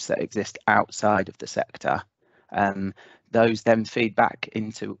feedback loops that exist outside of the sector, those then feed back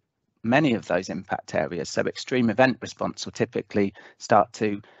into many of those impact areas. So extreme event response will typically start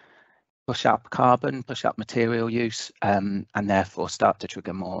to push up carbon, push up material use, and therefore start to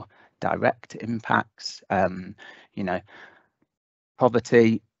trigger more direct impacts.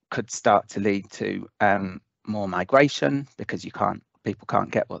 Poverty could start to lead to more migration because people can't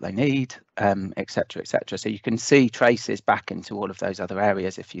get what they need, etc., etc. So you can see traces back into all of those other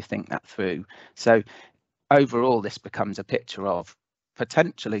areas if you think that through. So overall, this becomes a picture of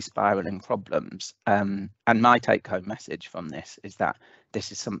potentially spiraling problems. And my take-home message from this is that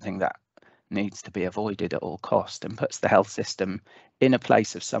this is something that needs to be avoided at all cost and puts the health system in a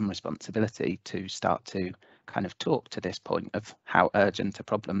place of some responsibility to start to kind of talk to this point of how urgent a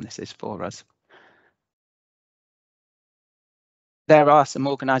problem this is for us. There are some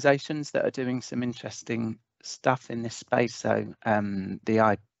organisations that are doing some interesting stuff in this space. So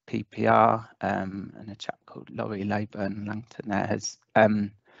the IPPR and a chap called Laurie Leyburn Langton there has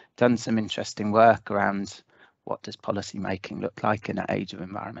done some interesting work around what does policy making look like in an age of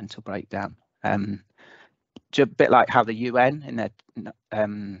environmental breakdown. A bit like how the UN in their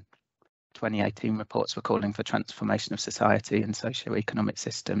 2018 reports were calling for transformation of society and socio-economic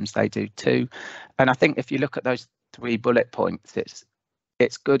systems, they do too. And I think if you look at those 3 bullet points,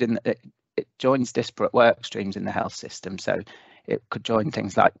 it's good in that it joins disparate work streams in the health system. So it could join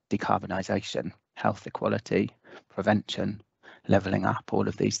things like decarbonisation, health equality, prevention, levelling up. All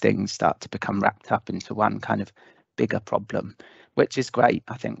of these things start to become wrapped up into one kind of bigger problem, which is great.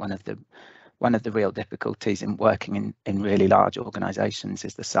 I think one of the real difficulties in working in really large organisations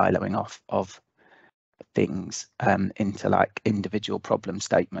is the siloing off of things into like individual problem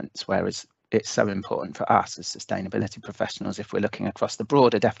statements, whereas it's so important for us as sustainability professionals, if we're looking across the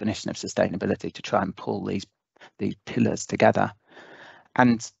broader definition of sustainability, to try and pull these pillars together.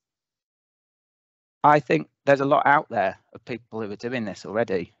 And I think there's a lot out there of people who are doing this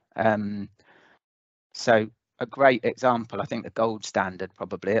already. So a great example, I think the gold standard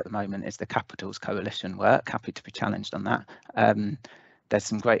probably at the moment, is the Capitals Coalition work. Happy to be challenged on that. There's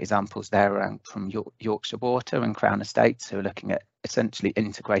some great examples there around from Yorkshire Water and Crown Estates, who are looking at essentially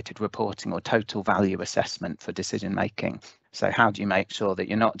integrated reporting or total value assessment for decision making. So how do you make sure that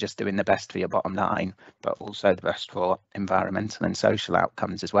you're not just doing the best for your bottom line, but also the best for environmental and social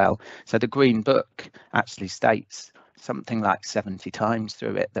outcomes as well? So the Green Book actually states something like 70 times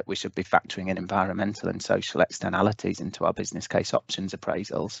through it that we should be factoring in environmental and social externalities into our business case options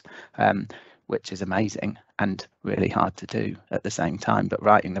appraisals, which is amazing and really hard to do at the same time, but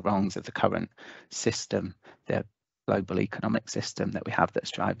righting the wrongs of the current system, the global economic system that we have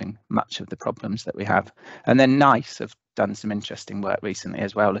that's driving much of the problems that we have. And then NICE have done some interesting work recently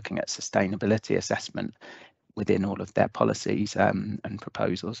as well, looking at sustainability assessment within all of their policies and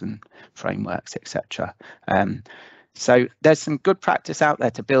proposals and frameworks, etc. So there's some good practice out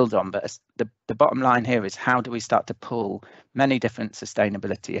there to build on, but the bottom line here is how do we start to pull many different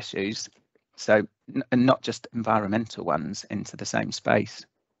sustainability issues, so and not just environmental ones, into the same space.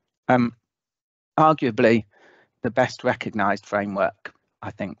 Arguably, the best recognised framework,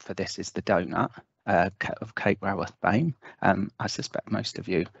 I think, for this is the Donut of Kate Raworth fame. I suspect most of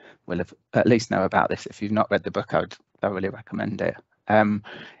you will have at least know about this. If you've not read the book, I would thoroughly recommend it.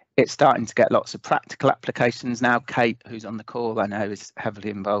 It's starting to get lots of practical applications now. Kate, who's on the call, I know is heavily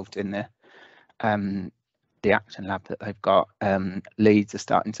involved in the action lab that they've got. Leeds are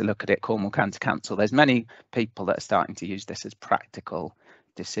starting to look at it, Cornwall County Council. There's many people that are starting to use this as practical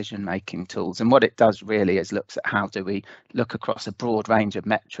decision-making tools. And what it does really is looks at how do we look across a broad range of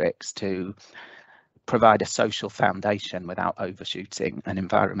metrics to provide a social foundation without overshooting an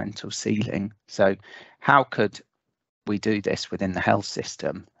environmental ceiling. So how could we do this within the health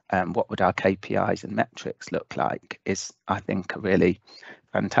system? What would our KPIs and metrics look like is, I think, a really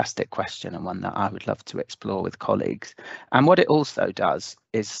fantastic question, and one that I would love to explore with colleagues. And what it also does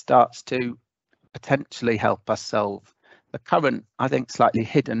is starts to potentially help us solve the current, I think, slightly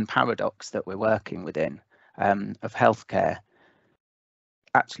hidden paradox that we're working within of healthcare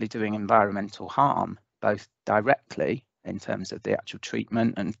actually doing environmental harm, both directly in terms of the actual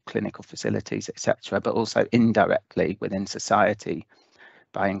treatment and clinical facilities, etc., but also indirectly within society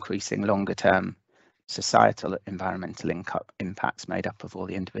by increasing longer term societal environmental impacts made up of all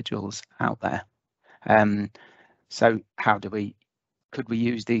the individuals out there. So how could we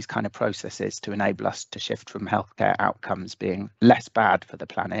use these kind of processes to enable us to shift from healthcare outcomes being less bad for the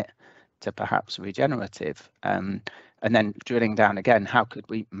planet to perhaps regenerative? And then drilling down again, how could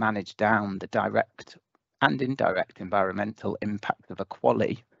we manage down the direct and indirect environmental impact of a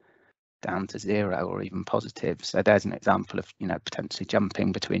QALY down to zero or even positive? So there's an example of, you know, potentially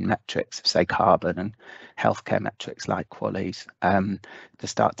jumping between metrics of, say, carbon and healthcare metrics like QALYs, to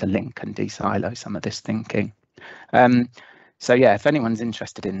start to link and de-silo some of this thinking. So yeah, if anyone's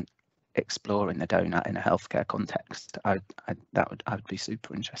interested in exploring the donut in a healthcare context, I would be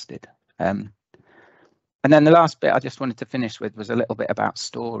super interested. And then the last bit I just wanted to finish with was a little bit about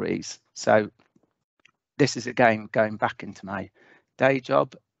stories. So this is again going back into my day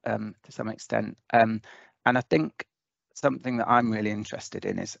job to some extent, and I think something that I'm really interested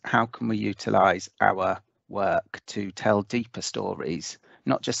in is how can we utilise our work to tell deeper stories,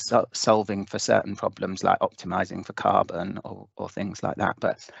 not just solving for certain problems like optimizing for carbon or things like that,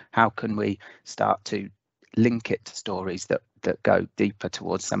 but how can we start to link it to stories that go deeper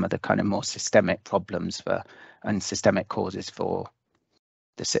towards some of the kind of more systemic problems and systemic causes for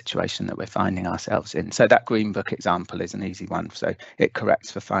the situation that we're finding ourselves in. So that Green Book example is an easy one. So it corrects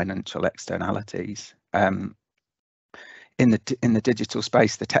for financial externalities. In the digital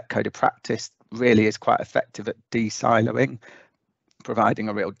space, the tech code of practice really is quite effective at de-siloing, providing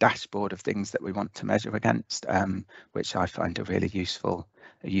a real dashboard of things that we want to measure against, which I find a really useful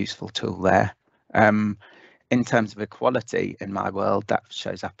tool there. In terms of equality in my world, that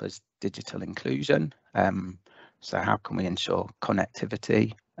shows up as digital inclusion. So how can we ensure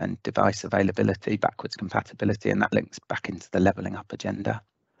connectivity and device availability, backwards compatibility, and that links back into the levelling up agenda.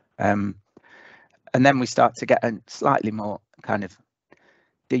 And then we start to get a slightly more kind of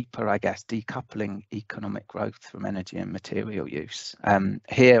deeper, I guess, decoupling economic growth from energy and material use.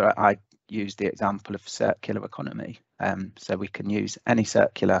 Here I use the example of circular economy. So we can use any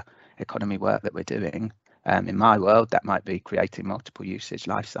circular economy work that we're doing. In my world, that might be creating multiple usage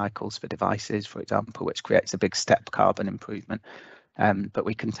life cycles for devices, for example, which creates a big step carbon improvement. But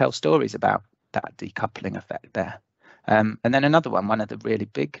we can tell stories about that decoupling effect there. And then another one of the really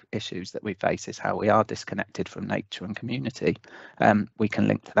big issues that we face is how we are disconnected from nature and community. We can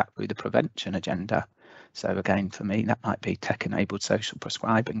link to that through the prevention agenda. So again, for me, that might be tech-enabled social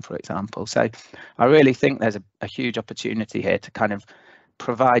prescribing, for example. So I really think there's a huge opportunity here to kind of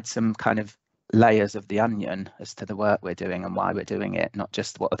provide some kind of layers of the onion as to the work we're doing and why we're doing it, not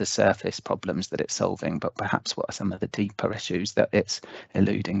just what are the surface problems that it's solving, but perhaps what are some of the deeper issues that it's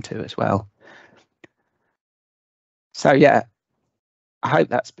alluding to as well. So yeah, I hope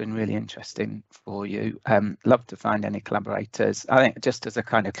that's been really interesting for you. Love to find any collaborators. I think just as a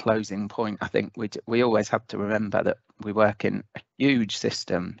kind of closing point, I think we always have to remember that we work in a huge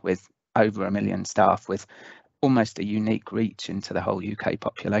system with over 1 million staff with almost a unique reach into the whole UK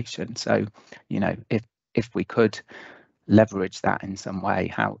population. So, you know, if we could leverage that in some way,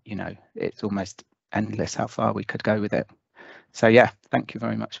 how, you know, it's almost endless how far we could go with it. So yeah, thank you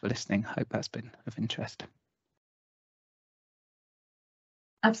very much for listening. Hope that's been of interest.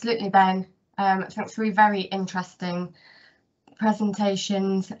 Absolutely, Ben. Thanks for very interesting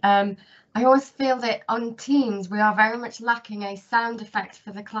presentations. I always feel that on Teams we are very much lacking a sound effect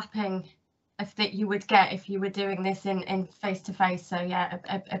for the clapping that you would get if you were doing this in face-to-face. So yeah,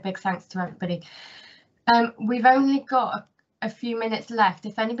 a big thanks to everybody. We've only got a few minutes left.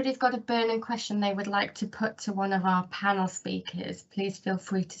 If anybody's got a burning question they would like to put to one of our panel speakers, please feel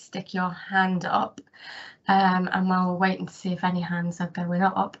free to stick your hand up. And while we're waiting to see if any hands are going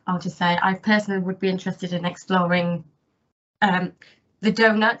up, I'll just say I personally would be interested in exploring the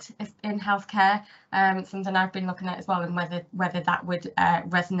donut in healthcare, something I've been looking at as well, and whether that would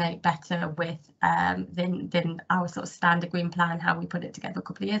resonate better with than our sort of standard green plan, how we put it together a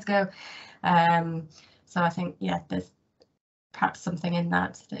couple of years ago. So I think, yeah, there's perhaps something in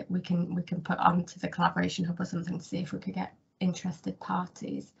that we can put onto the collaboration hub or something to see if we could get interested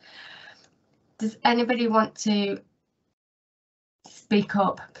parties. Does anybody want to speak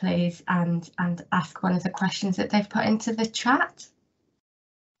up, please, and ask one of the questions that they've put into the chat?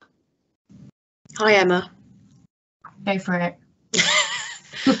 Hi, Emma. Go for it.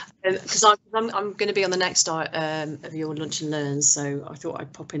 Because I'm going to be on the next of your lunch and learns, so I thought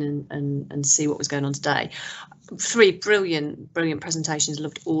I'd pop in and see what was going on today. Three brilliant presentations,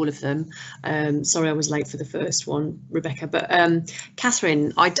 loved all of them. Sorry I was late for the first one, Rebecca, but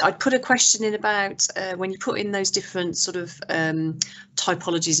Catherine, I'd put a question in about when you put in those different sort of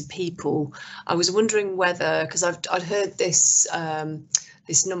typologies of people. I was wondering whether, because I'd heard this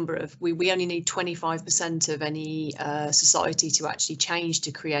this number of we only need 25% of any society to actually change,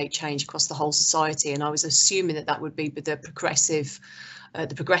 to create change across the whole society, and I was assuming that that would be the progressive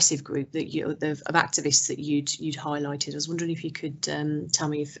group that of activists that you'd highlighted. I was wondering if you could tell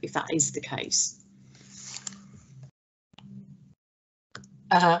me if that is the case.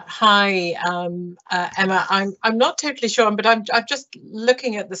 Hi, Emma. I'm not totally sure, but I'm just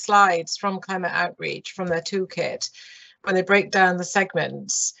looking at the slides from Climate Outreach, from their toolkit, when they break down the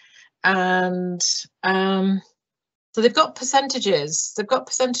segments, and so they've got percentages. They've got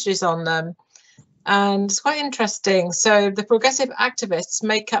percentages on them. And it's quite interesting. So the progressive activists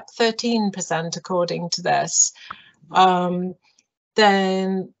make up 13% according to this.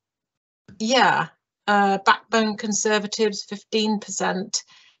 Then, yeah, backbone conservatives, 15%.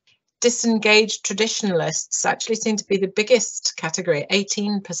 Disengaged traditionalists actually seem to be the biggest category,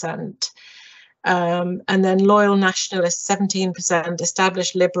 18%. And then loyal nationalists, 17%.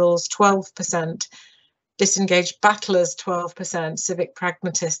 Established liberals, 12%. Disengaged battlers, 12%, civic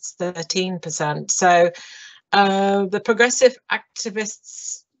pragmatists, 13%. So the progressive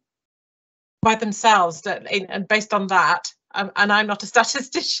activists by themselves, and based on that, and I'm not a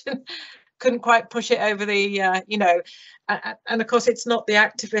statistician, couldn't quite push it over the, you know, and of course it's not the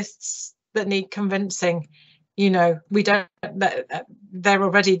activists that need convincing. You know, we don't, they're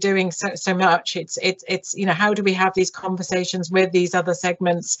already doing so much. It's you know, how do we have these conversations with these other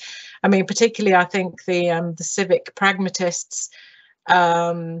segments? I mean, particularly I think the civic pragmatists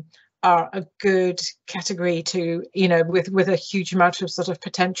are a good category to, you know, with a huge amount of sort of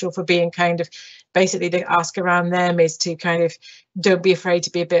potential for being kind of, basically the ask around them is to kind of don't be afraid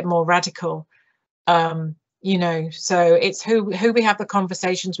to be a bit more radical. You know, so it's who we have the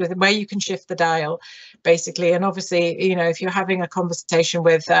conversations with, where you can shift the dial, basically. And obviously, you know, if you're having a conversation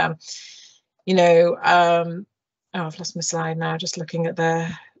with, you know, oh, I've lost my slide now, just looking at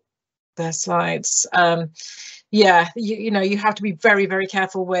their slides. Yeah, you know, you have to be very, very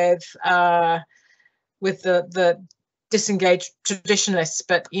careful with the disengaged traditionalists,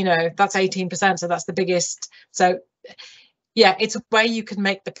 but, you know, that's 18%, so that's the biggest. So yeah, it's a way you can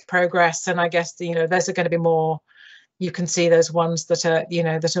make the progress, and I guess, you know, there's going to be more. You can see those ones that are, you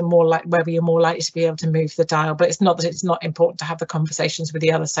know, that are more like where you're more likely to be able to move the dial. But it's not that it's not important to have the conversations with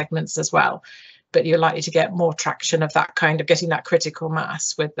the other segments as well. But you're likely to get more traction of that kind of getting that critical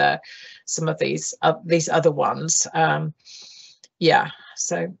mass with some of these other ones. Yeah,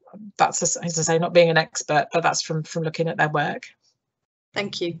 so that's, as I say, not being an expert, but that's from looking at their work.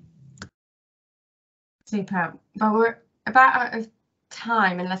 Thank you. Super. Well, we're about out of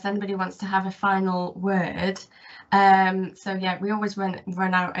time unless anybody wants to have a final word. So yeah, we always run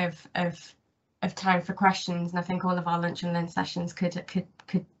out of time for questions, and I think all of our lunch and learn sessions could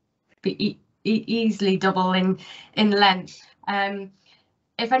be easily double in length.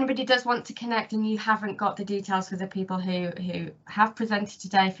 If anybody does want to connect and you haven't got the details for the people who have presented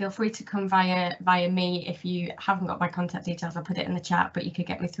today, feel free to come via me. If you haven't got my contact details, I'll put it in the chat, but you could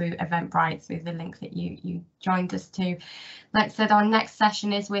get me through Eventbrite through the link that you joined us to. Like I said, our next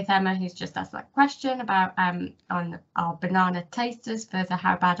session is with Emma, who's just asked that question about on our banana tasters for the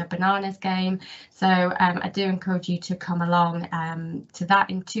How Bad Are Bananas game. So I do encourage you to come along to that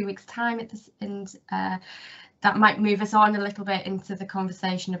in 2 weeks' time that might move us on a little bit into the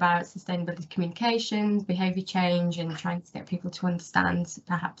conversation about sustainability communications, behaviour change, and trying to get people to understand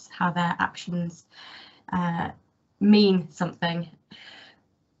perhaps how their actions mean something.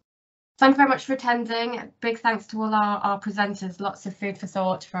 Thank you very much for attending. Big thanks to all our presenters. Lots of food for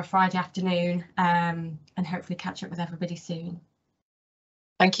thought for a Friday afternoon, and hopefully catch up with everybody soon.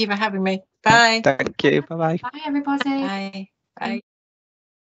 Thank you for having me. Bye. Thank you. Bye-bye. Bye, everybody. Bye. Bye.